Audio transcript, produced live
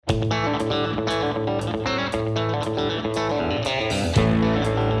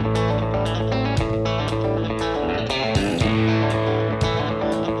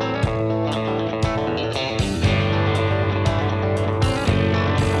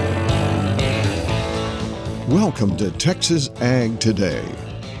Welcome to Texas Ag Today,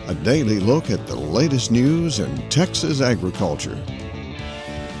 a daily look at the latest news in Texas agriculture.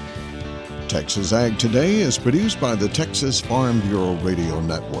 Texas Ag Today is produced by the Texas Farm Bureau Radio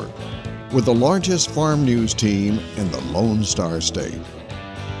Network, with the largest farm news team in the Lone Star State.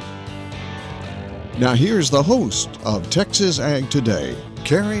 Now here's the host of Texas Ag Today,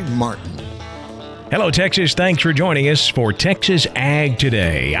 Kerry Martin. Hello, Texas. Thanks for joining us for Texas Ag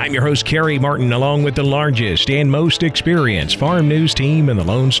Today. I'm your host, Kerry Martin, along with the largest and most experienced farm news team in the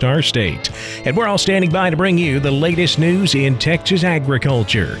Lone Star State. And we're all standing by to bring you the latest news in Texas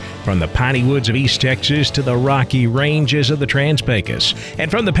agriculture, from the piney woods of East Texas to the rocky ranges of the Trans-Pecos, and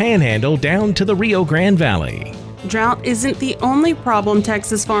from the Panhandle down to the Rio Grande Valley. Drought isn't the only problem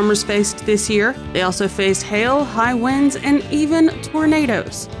Texas farmers faced this year. They also faced hail, high winds, and even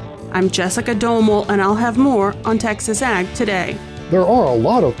tornadoes. I'm Jessica Domel, and I'll have more on Texas Ag Today. There are a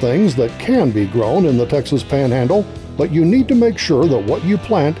lot of things that can be grown in the Texas Panhandle, but you need to make sure that what you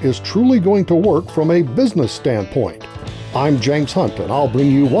plant is truly going to work from a business standpoint. I'm James Hunt, and I'll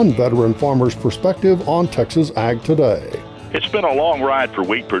bring you one veteran farmer's perspective on Texas Ag Today. It's been a long ride for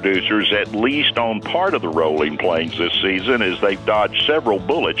wheat producers, at least on part of the rolling plains this season, as they've dodged several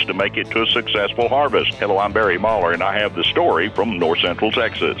bullets to make it to a successful harvest. Hello, I'm Barry Mahler, and I have the story from North Central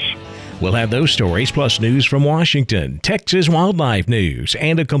Texas. We'll have those stories, plus news from Washington, Texas wildlife news,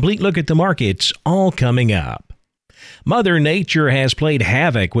 and a complete look at the markets, all coming up. Mother Nature has played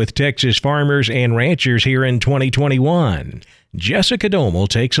havoc with Texas farmers and ranchers here in 2021. Jessica Domel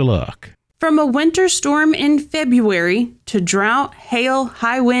takes a look. From a winter storm in February to drought, hail,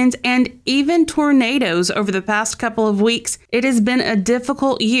 high winds, and even tornadoes over the past couple of weeks, it has been a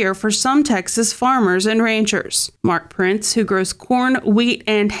difficult year for some Texas farmers and ranchers. Mark Prince, who grows corn, wheat,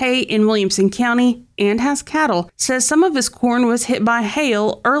 and hay in Williamson County and has cattle, says some of his corn was hit by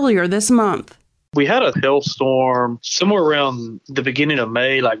hail earlier this month. We had a hailstorm somewhere around the beginning of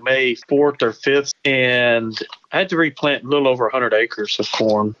May, like May 4th or 5th, and I had to replant a little over 100 acres of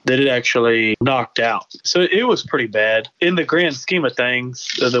corn that it actually knocked out. So it was pretty bad. In the grand scheme of things,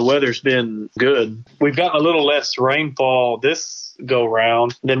 the weather's been good. We've gotten a little less rainfall this go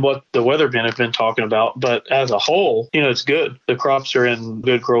round than what the weathermen have been talking about. But as a whole, it's good. The crops are in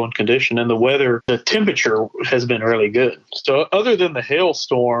good growing condition, and the temperature has been really good. So other than the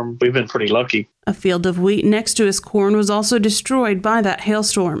hailstorm, we've been pretty lucky. A field of wheat next to his corn was also destroyed by that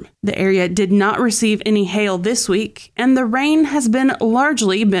hailstorm. The area did not receive any hail this week, and the rain has been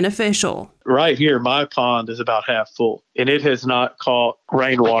largely beneficial. Right here, my pond is about half full, and it has not caught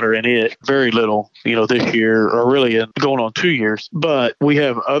rainwater in it, very little, this year, or really going on 2 years. But we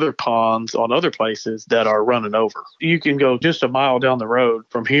have other ponds on other places that are running over. You can go just a mile down the road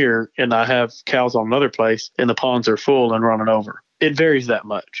from here, and I have cows on another place, and the ponds are full and running over. It varies that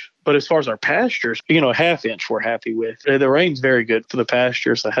much. But as far as our pastures, a half inch we're happy with. The rain's very good for the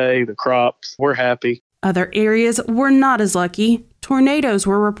pastures, the hay, the crops. We're happy. Other areas were not as lucky. Tornadoes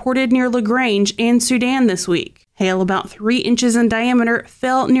were reported near LaGrange and Sudan this week. Hail about 3 inches in diameter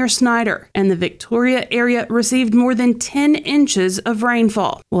fell near Snyder, and the Victoria area received more than 10 inches of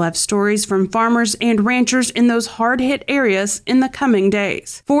rainfall. We'll have stories from farmers and ranchers in those hard-hit areas in the coming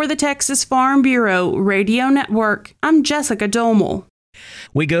days. For the Texas Farm Bureau Radio Network, I'm Jessica Domel.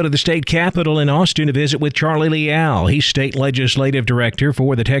 We go to the state capitol in Austin to visit with Charlie Leal. He's state legislative director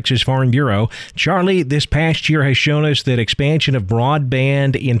for the Texas Farm Bureau. Charlie, this past year has shown us that expansion of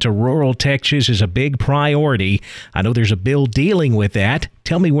broadband into rural Texas is a big priority. I know there's a bill dealing with that.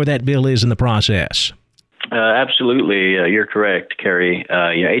 Tell me where that bill is in the process. Absolutely. You're correct, Kerry.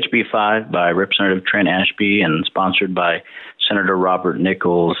 HB 5 by Representative Trent Ashby and sponsored by Senator Robert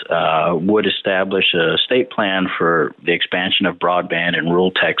Nichols would establish a state plan for the expansion of broadband in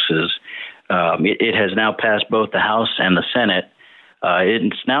rural Texas. It has now passed both the House and the Senate.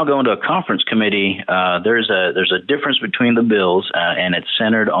 It's now going to a conference committee. There's a difference between the bills, and it's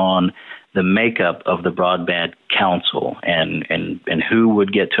centered on the makeup of the Broadband Council and who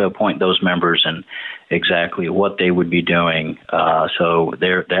would get to appoint those members and exactly what they would be doing. So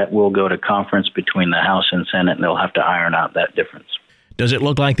that will go to conference between the House and Senate, and they'll have to iron out that difference. Does it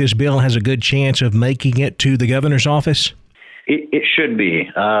look like this bill has a good chance of making it to the governor's office? It should be.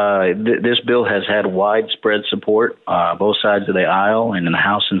 This bill has had widespread support, both sides of the aisle, and in the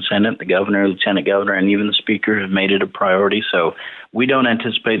House and Senate, the governor, lieutenant governor, and even the speaker have made it a priority. So we don't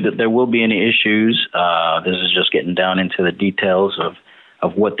anticipate that there will be any issues. This is just getting down into the details of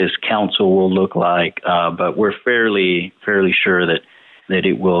what this council will look like, but we're fairly sure that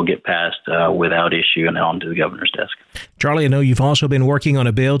it will get passed without issue and onto the governor's desk. Charlie, I know you've also been working on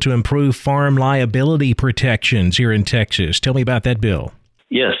a bill to improve farm liability protections here in Texas. Tell me about that bill.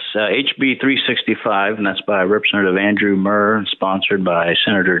 Yes, HB 365, and that's by Representative Andrew Murr, sponsored by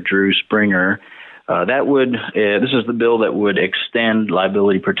Senator Drew Springer. This is the bill that would extend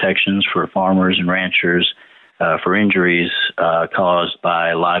liability protections for farmers and ranchers for injuries caused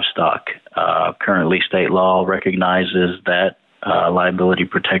by livestock. Currently, state law recognizes that liability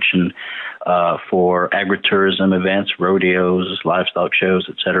protection for agritourism events, rodeos, livestock shows,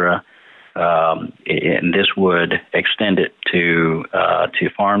 etc. And this would extend it to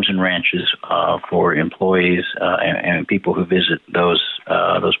farms and ranches for employees and people who visit those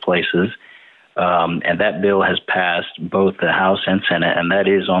places. And that bill has passed both the House and Senate, and that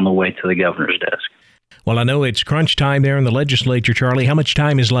is on the way to the governor's desk. Well, I know it's crunch time there in the legislature, Charlie. How much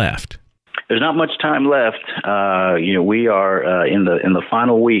time is left? There's not much time left. We are in the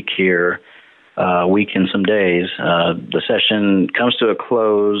final week here, week and some days. The session comes to a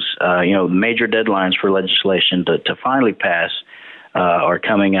close. Major deadlines for legislation to finally pass are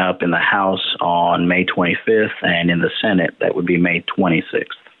coming up in the House on May 25th, and in the Senate, that would be May 26th.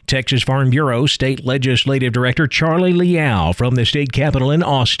 Texas Farm Bureau State Legislative Director Charlie Liao from the state capitol in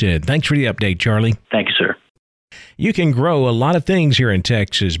Austin. Thanks for the update, Charlie. Thank you, sir. You can grow a lot of things here in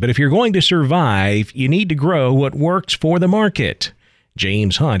Texas, but if you're going to survive, you need to grow what works for the market.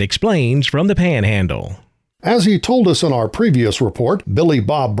 James Hunt explains from the Panhandle. As he told us in our previous report, Billy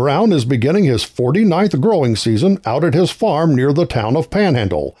Bob Brown is beginning his 49th growing season out at his farm near the town of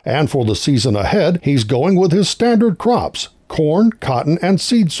Panhandle. And for the season ahead, he's going with his standard crops: corn, cotton, and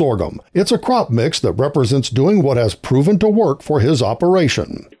seed sorghum. It's a crop mix that represents doing what has proven to work for his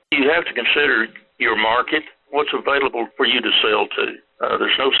operation. You have to consider your market, what's available for you to sell to.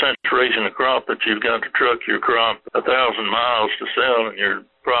 There's no sense raising a crop that you've got to truck your crop 1,000 miles to sell, and your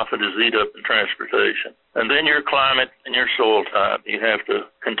profit is eat up in transportation. And then your climate and your soil type, you have to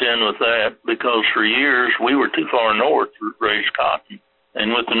contend with that, because for years we were too far north to raise cotton.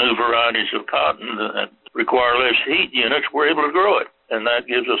 And with the new varieties of cotton that require less heat units, we're able to grow it. And that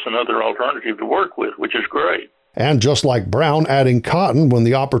gives us another alternative to work with, which is great. And just like Brown adding cotton when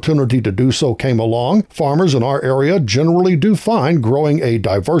the opportunity to do so came along, farmers in our area generally do find growing a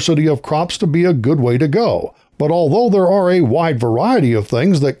diversity of crops to be a good way to go. But although there are a wide variety of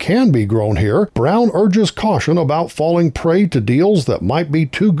things that can be grown here, Brown urges caution about falling prey to deals that might be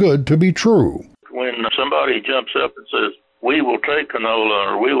too good to be true. When somebody jumps up and says, "We will take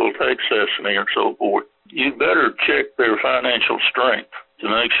canola," or "We will take sesame," or so forth, you better check their financial strength to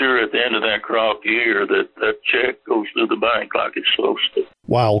make sure at the end of that crop year that check goes through the bank like it's supposed to.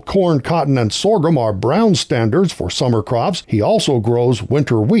 While corn, cotton, and sorghum are Brown's standards for summer crops, he also grows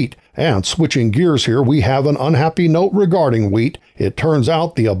winter wheat. And switching gears here, we have an unhappy note regarding wheat. It turns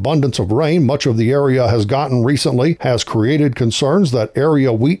out the abundance of rain much of the area has gotten recently has created concerns that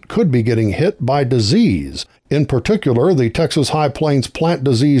area wheat could be getting hit by disease. In particular, the Texas High Plains Plant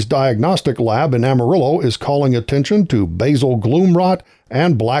Disease Diagnostic Lab in Amarillo is calling attention to basal gloom rot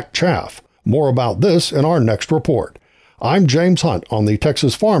and black chaff. More about this in our next report. I'm James Hunt on the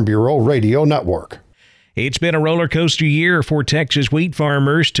Texas Farm Bureau Radio Network. It's been a roller coaster year for Texas wheat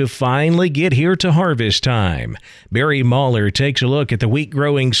farmers to finally get here to harvest time. Barry Mahler takes a look at the wheat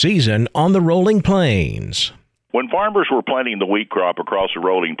growing season on the Rolling Plains. When farmers were planting the wheat crop across the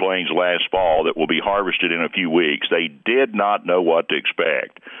rolling plains last fall that will be harvested in a few weeks, they did not know what to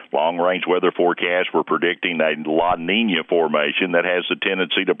expect. Long-range weather forecasts were predicting a La Nina formation that has the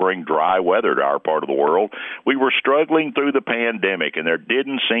tendency to bring dry weather to our part of the world. We were struggling through the pandemic, and there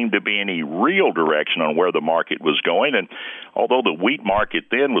didn't seem to be any real direction on where the market was going. And although the wheat market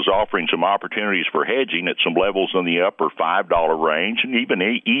then was offering some opportunities for hedging at some levels in the upper $5 range and even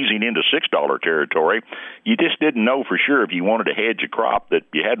easing into $6 territory, you just didn't know for sure if you wanted to hedge a crop that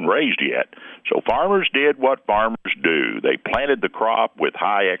you hadn't raised yet. So farmers did what farmers do. They planted the crop with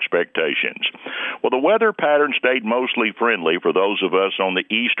high expectations. Well, the weather pattern stayed mostly friendly for those of us on the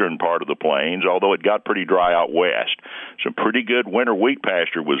eastern part of the plains, although it got pretty dry out west. Some pretty good winter wheat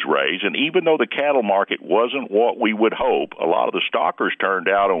pasture was raised, and even though the cattle market wasn't what we would hope, a lot of the stockers turned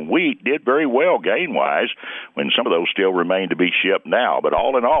out on wheat did very well gain-wise, when some of those still remain to be shipped now. But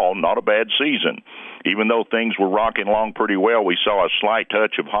all in all, not a bad season. Even though things were rocking along pretty well, we saw a slight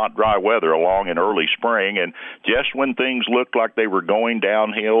touch of hot, dry weather along in early spring, and just when things looked like they were going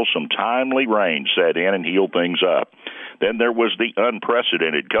downhill, some timely rain set in and healed things up. Then there was the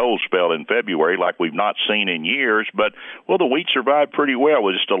unprecedented cold spell in February like we've not seen in years, but, well, the wheat survived pretty well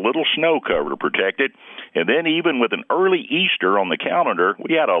with just a little snow cover to protect it. And then even with an early Easter on the calendar,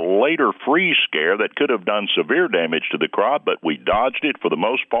 we had a later freeze scare that could have done severe damage to the crop, but we dodged it for the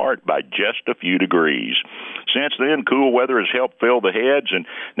most part by just a few degrees. Since then, cool weather has helped fill the heads, and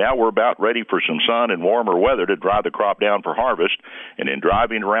now we're about ready for some sun and warmer weather to dry the crop down for harvest. And in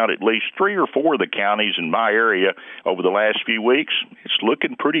driving around at least 3 or 4 of the counties in my area over the last few weeks, it's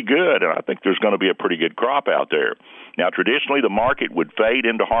looking pretty good, and I think there's going to be a pretty good crop out there. Now, traditionally, the market would fade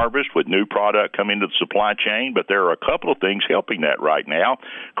into harvest with new product coming to the supply chain, but there are a couple of things helping that right now.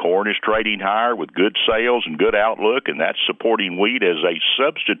 Corn is trading higher with good sales and good outlook, and that's supporting wheat as a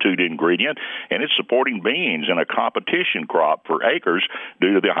substitute ingredient, and it's supporting beans in a competition crop for acres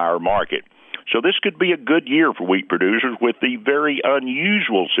due to the higher market. So this could be a good year for wheat producers with the very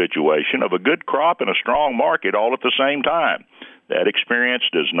unusual situation of a good crop and a strong market all at the same time. That experience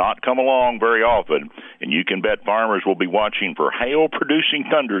does not come along very often, and you can bet farmers will be watching for hail-producing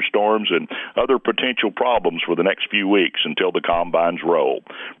thunderstorms and other potential problems for the next few weeks until the combines roll.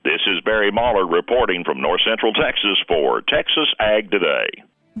 This is Barry Mahler reporting from North Central Texas for Texas Ag Today.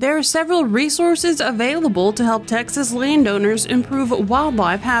 There are several resources available to help Texas landowners improve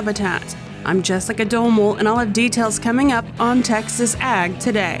wildlife habitat. I'm Jessica Domel, and I'll have details coming up on Texas Ag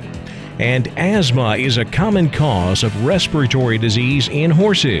Today. And asthma is a common cause of respiratory disease in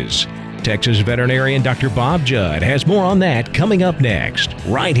horses. Texas veterinarian Dr. Bob Judd has more on that coming up next,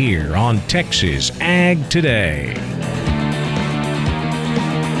 right here on Texas Ag Today.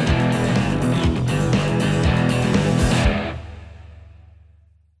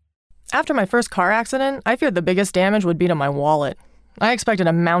 After my first car accident, I feared the biggest damage would be to my wallet. I expected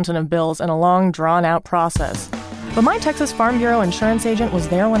a mountain of bills and a long, drawn-out process. But my Texas Farm Bureau insurance agent was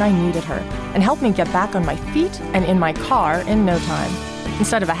there when I needed her and helped me get back on my feet and in my car in no time.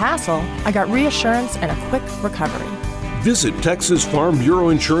 Instead of a hassle, I got reassurance and a quick recovery. Visit Texas Farm Bureau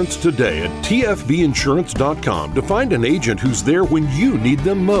Insurance today at tfbinsurance.com to find an agent who's there when you need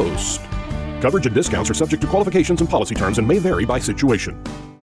them most. Coverage and discounts are subject to qualifications and policy terms and may vary by situation.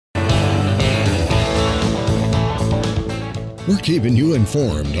 We're keeping you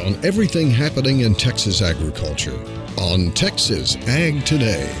informed on everything happening in Texas agriculture on Texas Ag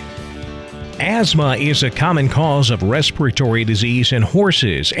Today. Asthma is a common cause of respiratory disease in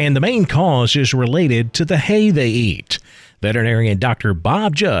horses, and the main cause is related to the hay they eat. Veterinarian Dr.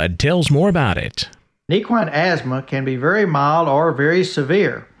 Bob Judd tells more about it. Equine asthma can be very mild or very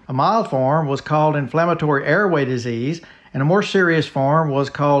severe. A mild form was called inflammatory airway disease, and a more serious form was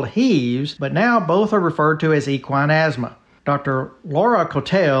called HEAVES, but now both are referred to as equine asthma. Dr. Laura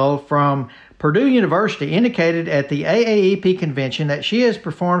Cotel from Purdue University indicated at the AAEP convention that she has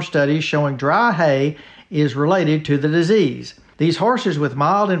performed studies showing dry hay is related to the disease. These horses with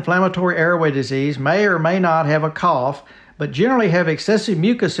mild inflammatory airway disease may or may not have a cough, but generally have excessive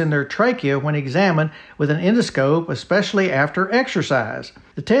mucus in their trachea when examined with an endoscope, especially after exercise.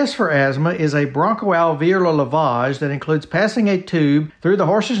 The test for asthma is a bronchoalveolar lavage that includes passing a tube through the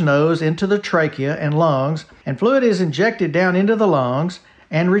horse's nose into the trachea and lungs, and fluid is injected down into the lungs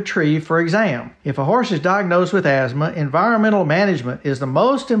and retrieved for exam. If a horse is diagnosed with asthma, environmental management is the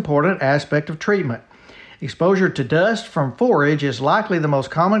most important aspect of treatment. Exposure to dust from forage is likely the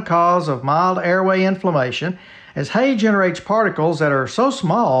most common cause of mild airway inflammation, as hay generates particles that are so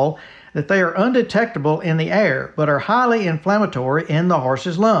small that they are undetectable in the air, but are highly inflammatory in the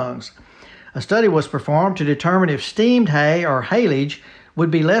horse's lungs. A study was performed to determine if steamed hay or haylage would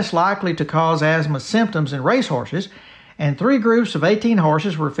be less likely to cause asthma symptoms in racehorses, and 3 groups of 18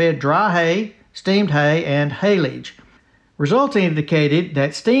 horses were fed dry hay, steamed hay, and haylage. Results indicated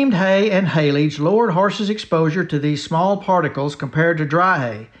that steamed hay and haylage lowered horses' exposure to these small particles compared to dry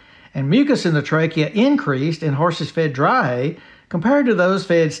hay, and mucus in the trachea increased in horses fed dry hay compared to those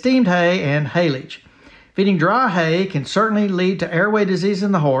fed steamed hay and haylage. Feeding dry hay can certainly lead to airway disease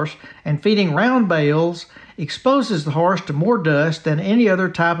in the horse, and feeding round bales exposes the horse to more dust than any other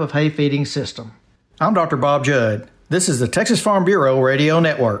type of hay feeding system. I'm Dr. Bob Judd. This is the Texas Farm Bureau Radio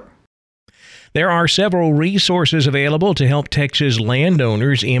Network. There are several resources available to help Texas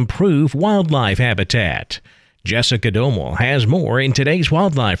landowners improve wildlife habitat. Jessica Domel has more in today's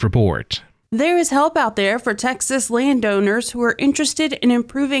Wildlife Report. There is help out there for Texas landowners who are interested in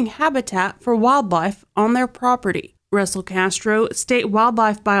improving habitat for wildlife on their property. Russell Castro, state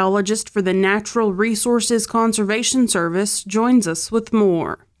wildlife biologist for the Natural Resources Conservation Service, joins us with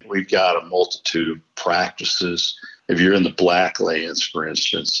more. We've got a multitude of practices. If you're in the Blacklands, for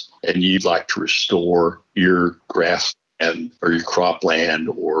instance, and you'd like to restore your grassland or your cropland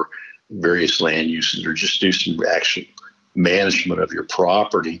or various land uses, or just do some actual management of your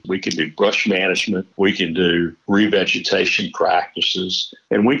property. We can do brush management, we can do revegetation practices,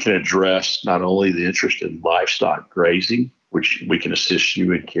 and we can address not only the interest in livestock grazing, which we can assist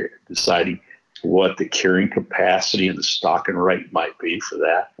you in deciding what the carrying capacity and the stocking rate might be for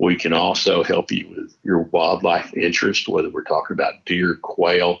that. We can also help you with your wildlife interest, whether we're talking about deer,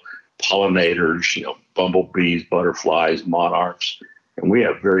 quail, pollinators, bumblebees, butterflies, monarchs. And we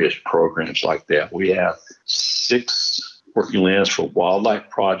have various programs like that. We have 6 working lands for wildlife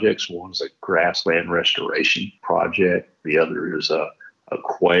projects. One is a grassland restoration project. The other is a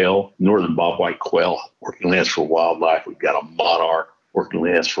quail, northern bobwhite quail working lands for wildlife. We've got a monarch working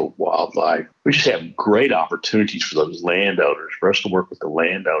lands for wildlife. We just have great opportunities for those landowners, for us to work with the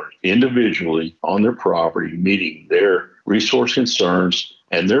landowners individually on their property, meeting their resource concerns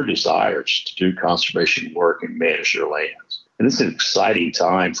and their desires to do conservation work and manage their lands. And it's an exciting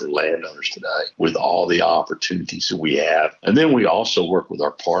time for landowners today with all the opportunities that we have. And then we also work with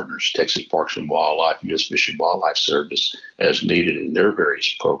our partners, Texas Parks and Wildlife, U.S. Fish and Wildlife Service, as needed in their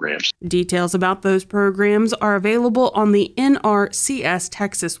various programs. Details about those programs are available on the NRCS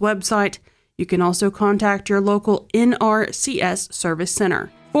Texas website. You can also contact your local NRCS Service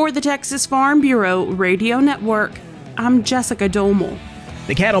Center. For the Texas Farm Bureau Radio Network, I'm Jessica Domel.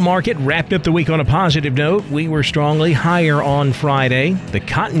 The cattle market wrapped up the week on a positive note. We were strongly higher on Friday. The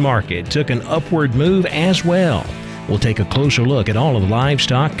cotton market took an upward move as well. We'll take a closer look at all of the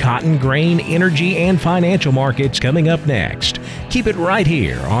livestock, cotton, grain, energy, and financial markets coming up next. Keep it right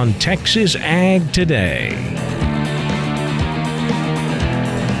here on Texas Ag Today.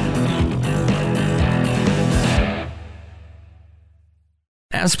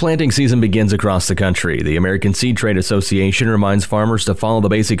 As planting season begins across the country, the American Seed Trade Association reminds farmers to follow the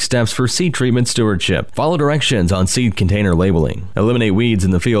basic steps for seed treatment stewardship. Follow directions on seed container labeling. Eliminate weeds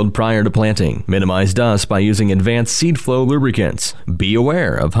in the field prior to planting. Minimize dust by using advanced seed flow lubricants. Be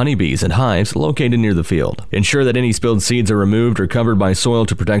aware of honeybees and hives located near the field. Ensure that any spilled seeds are removed or covered by soil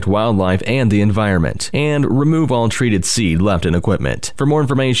to protect wildlife and the environment. And remove all treated seed left in equipment. For more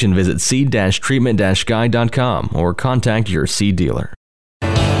information, visit seed-treatment-guide.com or contact your seed dealer.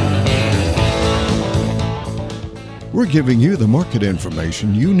 We're giving you the market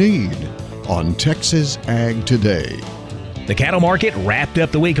information you need on Texas Ag Today. The cattle market wrapped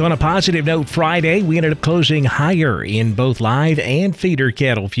up the week on a positive note Friday. We ended up closing higher in both live and feeder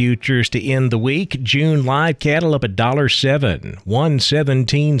cattle futures to end the week. June live cattle up $1.07,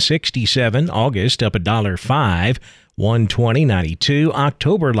 $117.67. August up $1.05, $120.92.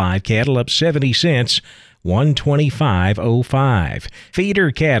 October live cattle up 70 cents. $125.05.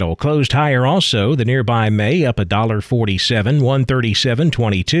 Feeder cattle closed higher also. The nearby May up $1.47,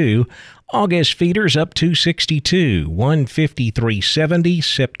 $137.22. August feeders up $2.62, $153.70.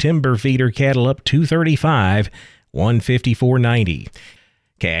 September feeder cattle up $2.35, $154.90.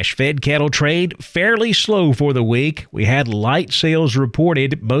 Cash-fed cattle trade fairly slow for the week. We had light sales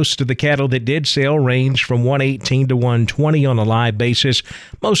reported. Most of the cattle that did sell ranged from 118 to 120 on a live basis.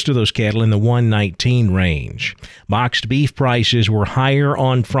 Most of those cattle in the 119 range. Boxed beef prices were higher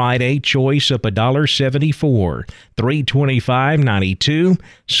on Friday. Choice up $1.74, $325.92.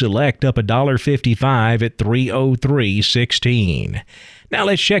 Select up $1.55 at $303.16. Now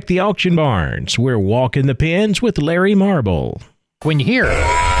let's check the auction barns. We're walking the pens with Larry Marble. When you hear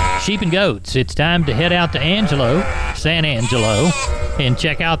sheep and goats, it's time to head out to San Angelo, and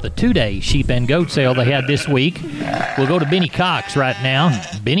check out the 2-day sheep and goat sale they had this week. We'll go to Benny Cox right now.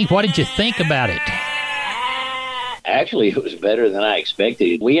 Benny, what did you think about it? Actually, it was better than I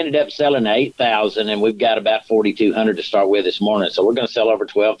expected. We ended up selling 8,000, and we've got about 4,200 to start with this morning. So we're going to sell over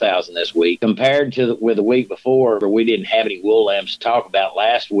 12,000 this week. Compared to with the week before, where we didn't have any wool lambs to talk about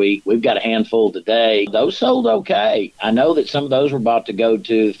last week, we've got a handful today. Those sold okay. I know that some of those were about to go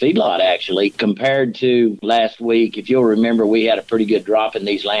to the feedlot, actually. Compared to last week, if you'll remember, we had a pretty good drop in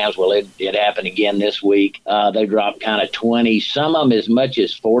these lambs. Well, it happened again this week. They dropped kind of 20, some of them as much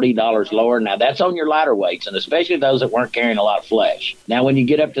as $40 lower. Now, that's on your lighter weights, and especially those that weren't carrying a lot of flesh. Now, when you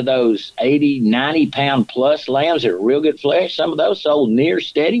get up to those 80, 90 pound plus lambs that are real good flesh, some of those sold near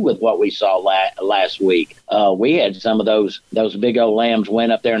steady with what we saw last week. We had some of those big old lambs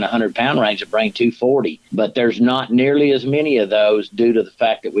went up there in the 100 pound range that bring 240, but there's not nearly as many of those due to the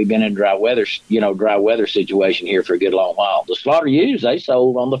fact that we've been in dry weather situation here for a good long while. The slaughter ewes, they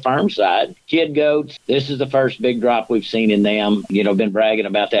sold on the firm side. Kid goats, this is the first big drop we've seen in them. Been bragging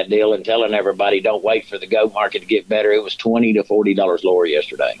about that deal and telling everybody don't wait for the goat market to get get better. It was $20 to $40 lower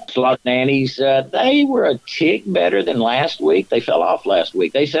yesterday. Slaughter nannies, they were a tick better than last week. They fell off last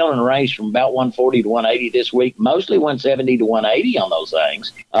week. They sell in a range from about 140 to 180 this week, mostly 170 to 180 on those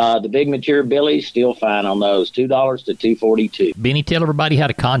things. The big mature billies, still fine on those, $2 to $2.42. Benny, tell everybody how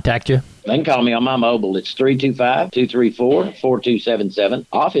to contact you. They can call me on my mobile. It's 325-234-4277.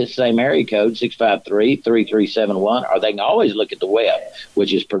 Office, same area code, 653-3371. Or they can always look at the web,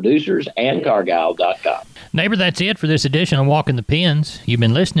 which is producersandcargyle.com. Neighbor, that's it for this edition of Walking the Pens. You've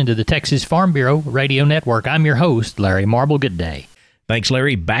been listening to the Texas Farm Bureau Radio Network. I'm your host, Larry Marble. Good day. Thanks,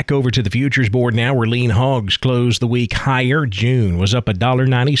 Larry. Back over to the futures board now, where lean hogs closed the week higher. June was up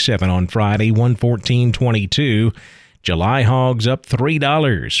 $1.97 on Friday, $114.22. July hogs up $3,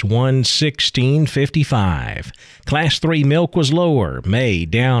 $116.55. Class 3 milk was lower. May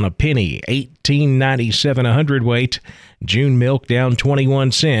down a penny, $18.97 a hundredweight. June milk down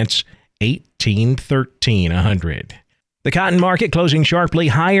 21 cents, $18.13 a hundred. The cotton market closing sharply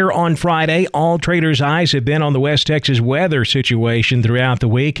higher on Friday. All traders' eyes have been on the West Texas weather situation throughout the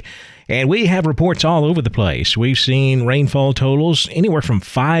week, and we have reports all over the place. We've seen rainfall totals anywhere from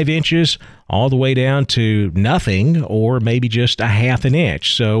 5 inches all the way down to nothing, or maybe just a half an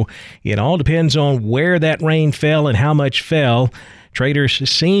inch. So it all depends on where that rain fell and how much fell. Traders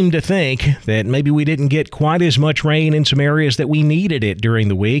seem to think that maybe we didn't get quite as much rain in some areas that we needed it during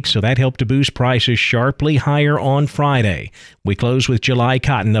the week, so that helped to boost prices sharply higher on Friday. We closed with July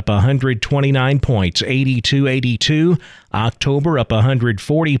cotton up 129 points, 82.82. October up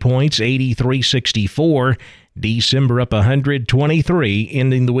 140 points, 83.64. December up 123,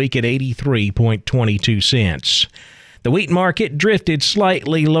 ending the week at 83.22 cents. The wheat market drifted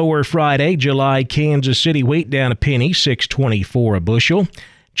slightly lower Friday. July Kansas City wheat down a penny, $6.24 a bushel.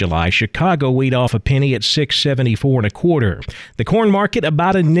 July Chicago wheat off a penny at $6.74 and a quarter. The corn market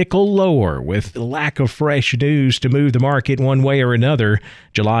about a nickel lower, with lack of fresh news to move the market one way or another.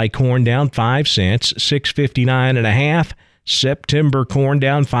 July corn down 5 cents, $6.59 and a half. September corn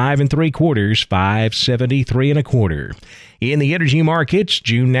down 5 3/4, $5.73 and a quarter. In the energy markets,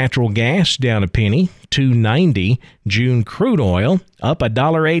 June natural gas down a penny, $2.90. June crude oil up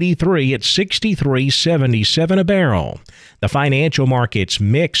 $1.83 at $63.77 a barrel. The financial markets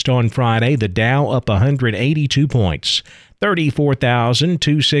mixed on Friday. The Dow up 182 points,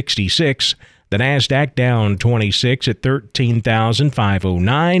 34,266. The Nasdaq down 26 at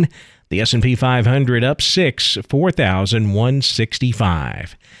 13,509. The S&P 500 up 6,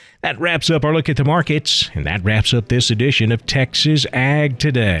 4,165. That wraps up our look at the markets, and that wraps up this edition of Texas Ag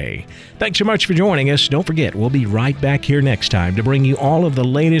Today. Thanks so much for joining us. Don't forget, we'll be right back here next time to bring you all of the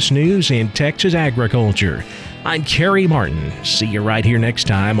latest news in Texas agriculture. I'm Kerry Martin. See you right here next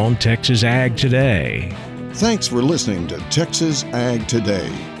time on Texas Ag Today. Thanks for listening to Texas Ag Today.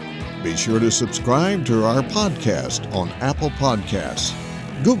 Be sure to subscribe to our podcast on Apple Podcasts,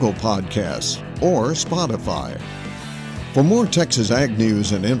 Google Podcasts, or Spotify. For more Texas Ag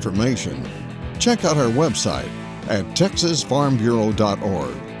news and information, check out our website at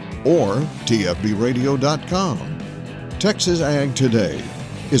texasfarmbureau.org or tfbradio.com. Texas Ag Today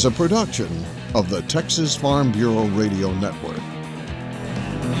is a production of the Texas Farm Bureau Radio Network.